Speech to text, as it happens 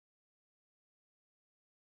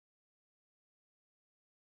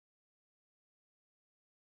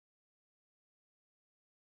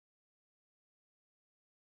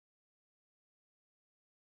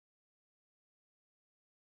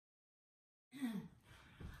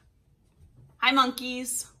Hi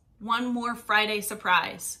monkeys, one more Friday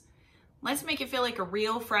surprise. Let's make it feel like a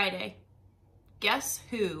real Friday. Guess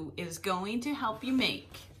who is going to help you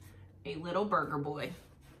make a little burger boy?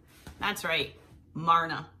 That's right,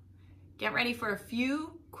 Marna. Get ready for a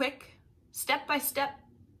few quick step-by-step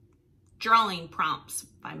drawing prompts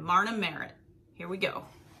by Marna Merritt. Here we go.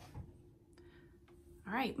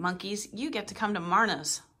 All right, monkeys, you get to come to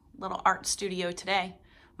Marna's little art studio today.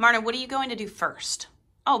 Marna, what are you going to do first?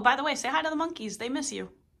 Oh, by the way, say hi to the monkeys. They miss you.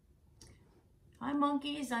 Hi,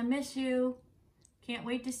 monkeys. I miss you. Can't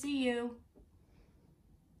wait to see you.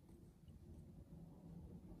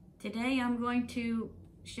 Today, I'm going to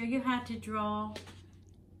show you how to draw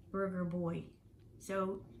Burger Boy.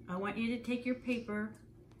 So, I want you to take your paper.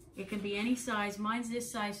 It can be any size. Mine's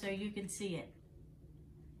this size so you can see it.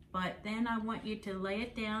 But then I want you to lay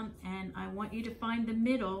it down and I want you to find the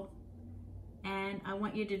middle. And I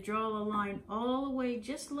want you to draw a line all the way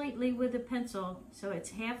just lightly with a pencil so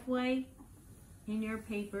it's halfway in your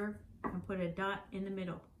paper and put a dot in the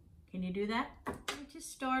middle. Can you do that? I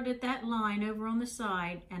just start at that line over on the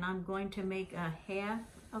side and I'm going to make a half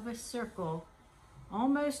of a circle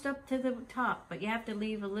almost up to the top, but you have to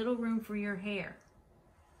leave a little room for your hair.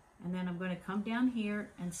 And then I'm going to come down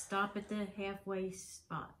here and stop at the halfway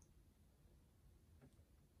spot.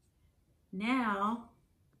 Now,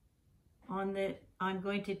 I'm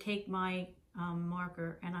going to take my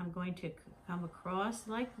marker and I'm going to come across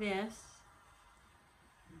like this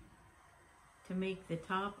to make the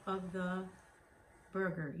top of the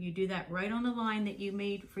burger. You do that right on the line that you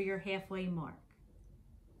made for your halfway mark.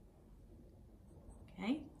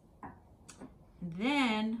 Okay?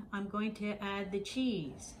 Then I'm going to add the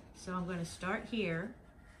cheese. So I'm going to start here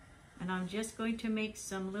and I'm just going to make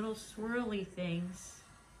some little swirly things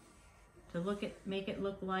to make it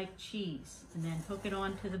look like cheese and then hook it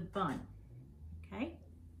onto the bun, okay?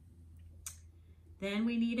 Then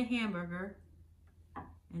we need a hamburger.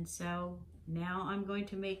 And so now I'm going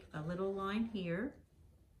to make a little line here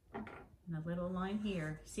and a little line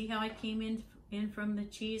here. See how I came in from the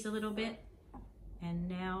cheese a little bit? And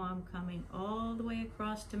now I'm coming all the way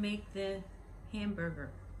across to make the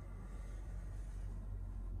hamburger.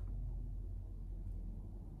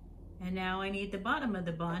 And now I need the bottom of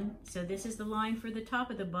the bun. So this is the line for the top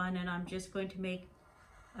of the bun and I'm just going to make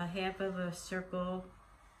a half of a circle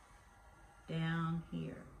down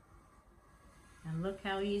here. And look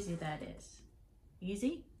how easy that is.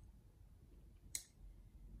 Easy?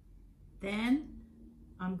 Then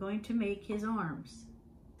I'm going to make his arms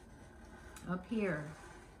up here.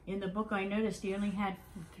 In the book I noticed he only had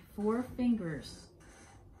 4 fingers.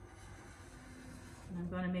 And I'm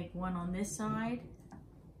going to make one on this side.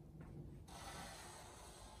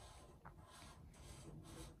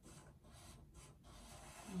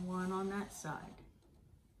 One on that side.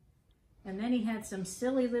 And then he had some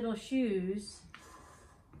silly little shoes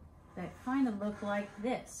that kind of look like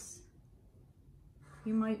this.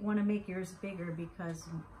 You might want to make yours bigger because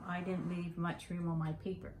I didn't leave much room on my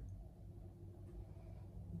paper.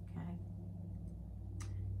 Okay.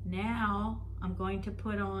 Now I'm going to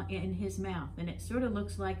put on in his mouth and it sort of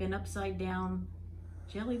looks like an upside down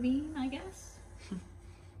jelly bean, I guess.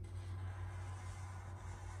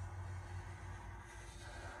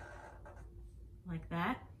 Like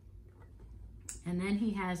that. And then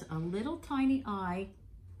he has a little tiny eye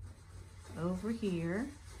over here.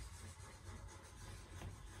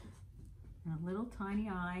 A little tiny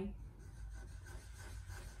eye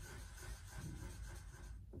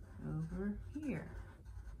over here.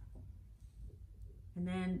 And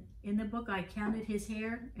then in the book I counted his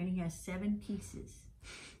hair and he has 7 pieces.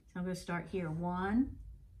 So I'm going to start here. 1,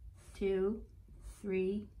 2,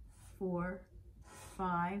 3, 4,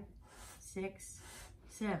 5, 6,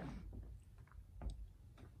 7.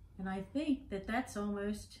 And I think that that's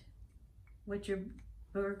almost what your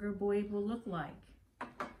burger boy will look like.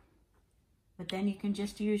 But then you can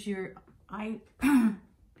just use your I'm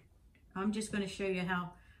just going to show you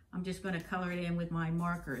how I'm just going to color it in with my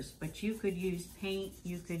markers. But you could use paint,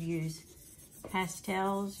 you could use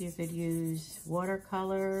pastels, you could use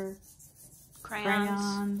watercolor,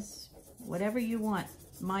 crayons, whatever you want.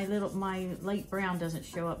 My light brown doesn't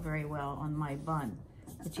show up very well on my bun,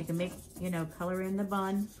 but you can make, color in the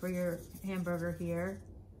bun for your hamburger here.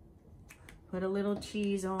 Put a little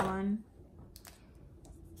cheese on.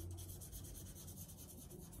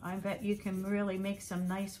 I bet you can really make some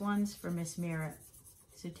nice ones for Miss Merritt.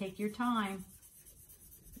 So take your time.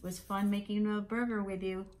 It was fun making a burger with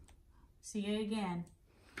you. See you again.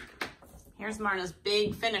 Here's Marna's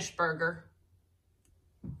big finished burger.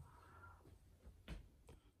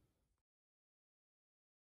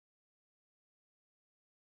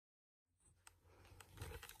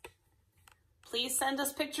 Please send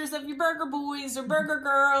us pictures of your burger boys or burger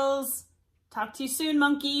girls. Talk to you soon,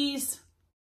 monkeys.